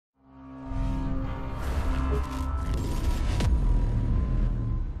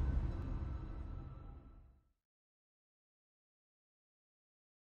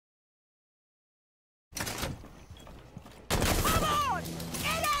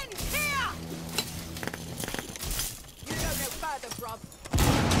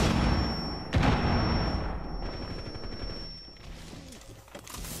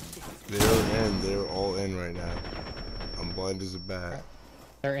right now. I'm blind as a bat.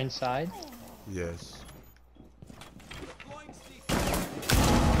 They're inside? Yes.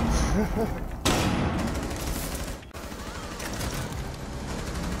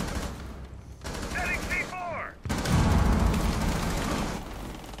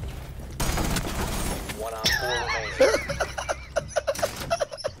 One on 4 remaining.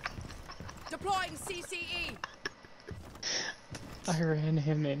 Deploying CCE. I ran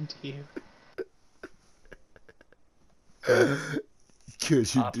him into you.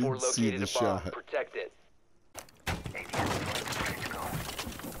 Cause you Op 4 didn't see located the a bomb. shot. Protect it.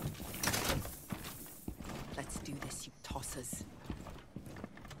 Let's do this, you tossers.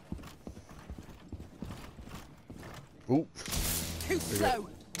 Oop. Too slow.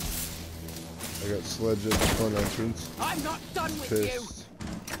 I got sledge at the front entrance. I'm not done with Pissed.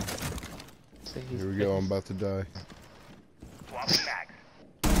 Here we go, I'm about to die. Swapping mags.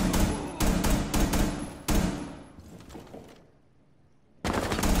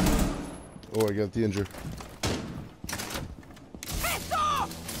 Oh, I got the injury. Heads off!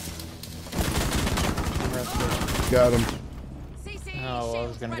 Got him. CCE Oh, I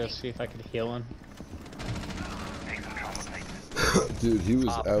was gonna go ready. see if I could heal him. Dude, he was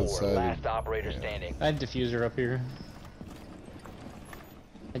Op 4, outside. last operator standing. I had diffuser up here.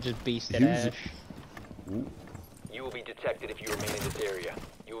 I just beasted He was- Ash. You will be detected if you remain in this area.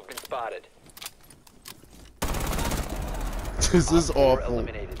 You have been spotted. This is Op 4 awful.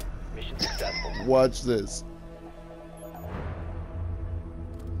 eliminated. Mission successful. Watch this.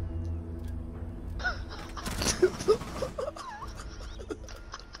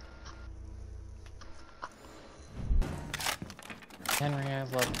 Henry, I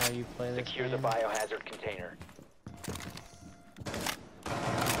love how you play this Secure the game. biohazard container.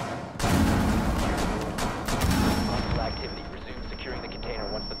 Hostile activity. Resume securing the container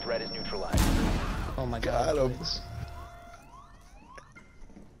once the threat is neutralized. Oh my Got god. him. please.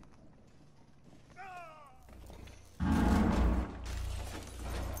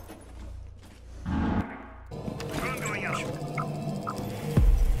 Drone going out.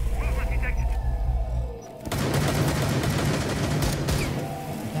 Movement detected.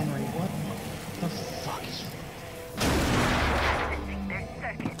 Henry, what the fuck is... Their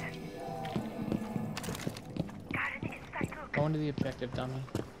circuit. Got an inside look. Go into the objective, dummy.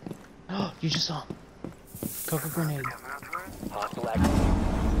 Oh, you just saw him. Coca grenade. Hostile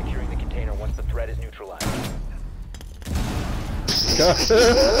activity. Securing the container once the threat is neutralized.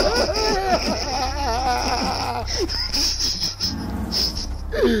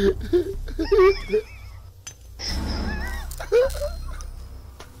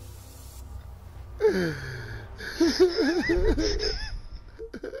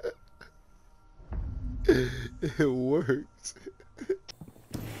 It worked.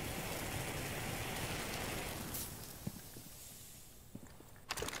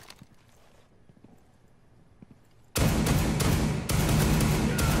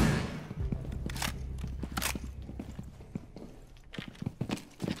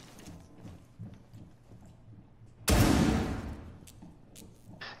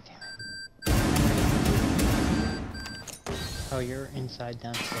 Oh, you're inside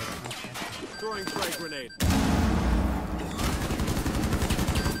downstairs. Okay. Throwing frag grenade.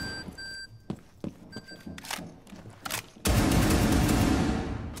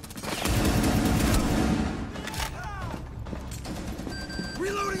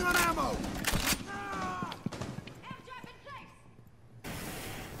 Reloading on ammo.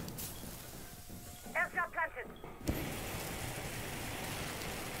 Airshot planted.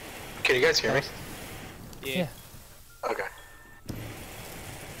 Can you guys hear me? Yeah. Okay.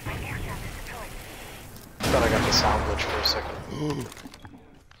 Airshot is deployed. Thought I got the sound glitch for a second.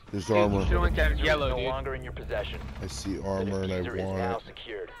 There's armor. Diffuser is no longer in your possession. I see The armor and I diffuser is want now it.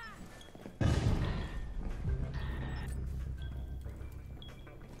 secured.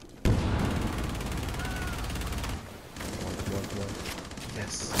 Come on, come on.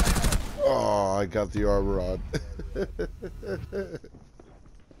 Yes. Oh, I got the armor on.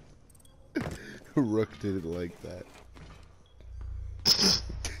 Rook didn't like that.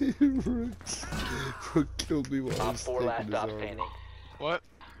 Rook killed me while I Op was 4 taking last his stop armor. standing. What?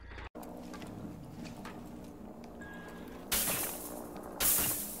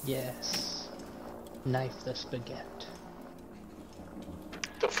 Yes. Knife the spaghetti.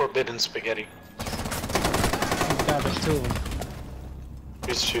 The forbidden spaghetti. Oh god, there's two of them.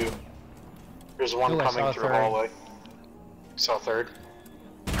 Here's two. There's one Ooh, I saw coming a through third. hallway. Saw a third.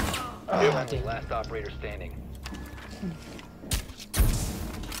 Oh, Yep. god damn. Last operator standing.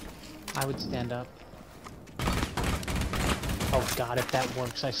 I would stand up. Oh god, if that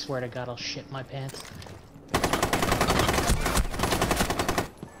works, I swear to god I'll shit my pants.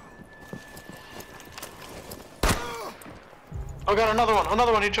 Oh, got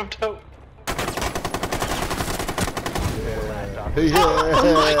another one. He jumped out. Yeah.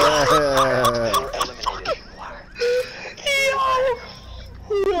 Eliminated.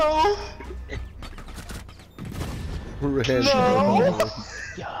 Random.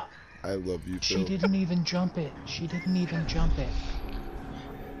 Yeah. I love you, She Phil. didn't even jump it. She didn't even jump it.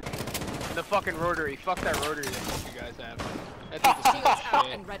 The fucking rotary. Fuck that rotary that you guys have. That thing's Shields out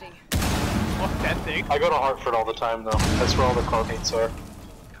shit. and ready. Fuck that thing. I go to Hartford all the time though. That's where all the car meets are.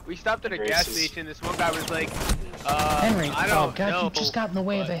 We stopped at a gas Races. station. This one guy was like, Henry, I oh don't god, know. you just got in the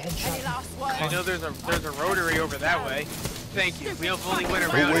way of a Any headshot. last words? I know there's a rotary over that way. Thank you. We only went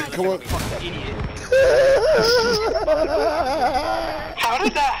around. wait, it come like on. a fucking idiot. How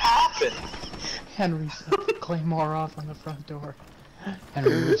did that happen? Henry set the claymore off on the front door.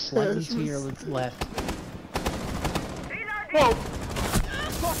 Henry was slightly to your left. Whoa!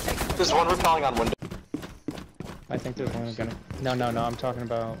 There's one repelling on window. I think there's one gonna. No, I'm talking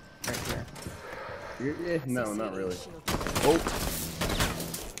about right here. No, not really. Oh,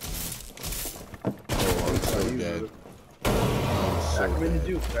 I'm so dead. Back him in the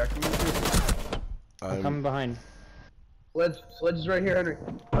Duke. I'm I'm coming behind. Sledge is right here, Henry.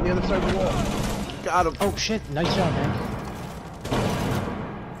 On the other side of the wall. got him. Oh shit, nice job, man.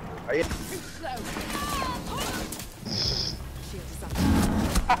 Are you? Slow. Shield is up.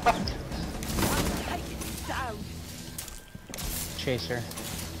 Take it down. Chaser.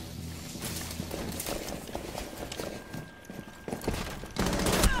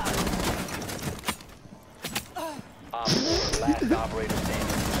 Last operator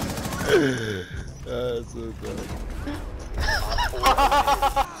standing. That's so good.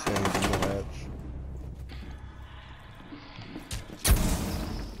 Changing the match.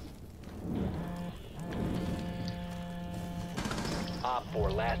 Op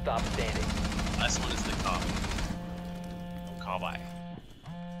 4, last stop standing. Last one is the cop. Call by.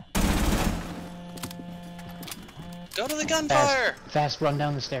 Go to the gunfire! Fast run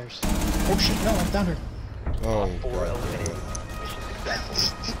down the stairs. Oh shit, no, I'm down her. Oh, 4 God. eliminated. Mission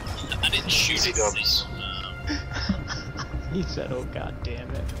successful. I didn't shoot Easy it. dubs. He said, oh god damn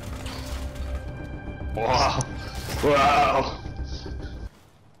it. Wow. Wow.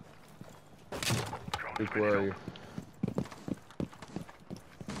 Duke, where are you?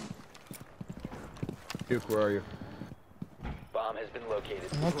 Duke, where are you? Bomb has been located.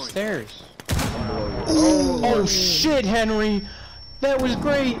 I'm upstairs. I'm below you. Oh shit, Henry! That was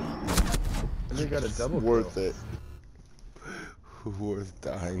great! And they got a double Worth kill. it. Worth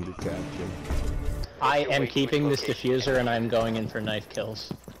dying to captain. I am keeping this diffuser and I'm going in for knife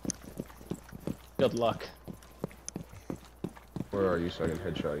kills. Good luck. Where are you so I can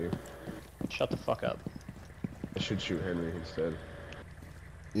headshot you? Shut the fuck up. I should shoot Henry instead.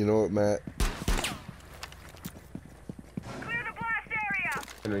 You know what, Matt? Clear the blast area!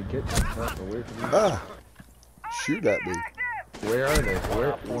 Henry, get the fuck away from me. Ah! Shoot at me. Where are they?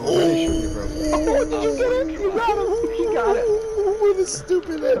 Where are they shooting you from? Oh, did you get it? You got him! You got it! With a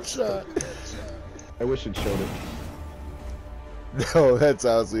stupid headshot. I wish it showed it. No, that's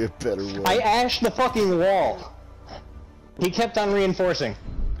honestly a better one. I ashed the fucking wall! He kept on reinforcing.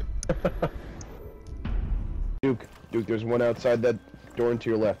 Duke, there's one outside that door and to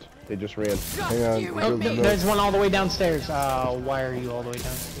your left. They just ran. Hang on. You no, and me. no. There's one all the way downstairs. Why are you all the way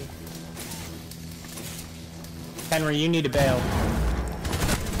downstairs? Henry, you need to bail.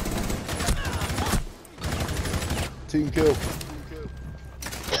 Team kill.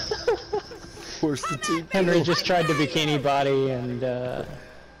 Forced the team kill. Henry just tried to bikini body and, I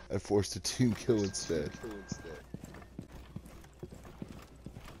forced a team kill instead.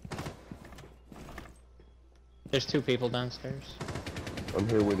 there's two people downstairs. I'm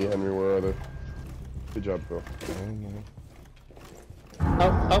here with you, Henry. Where are they? Good job, Phil.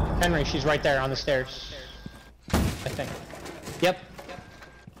 Oh, Henry, she's right there on the stairs. I think. Yep.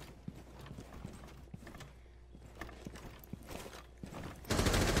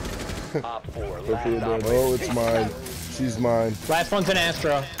 Op 4, last Theodore. operator. Oh, it's mine. She's mine. Last one's an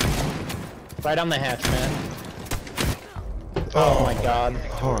Astro. Right on the hatch, man. Oh my god.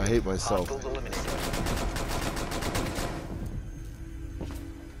 Oh, I hate myself. Hostiles eliminated.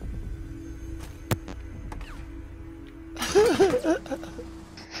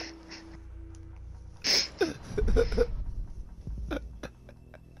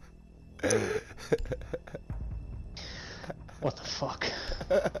 What the fuck?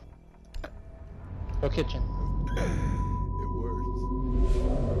 Go kitchen.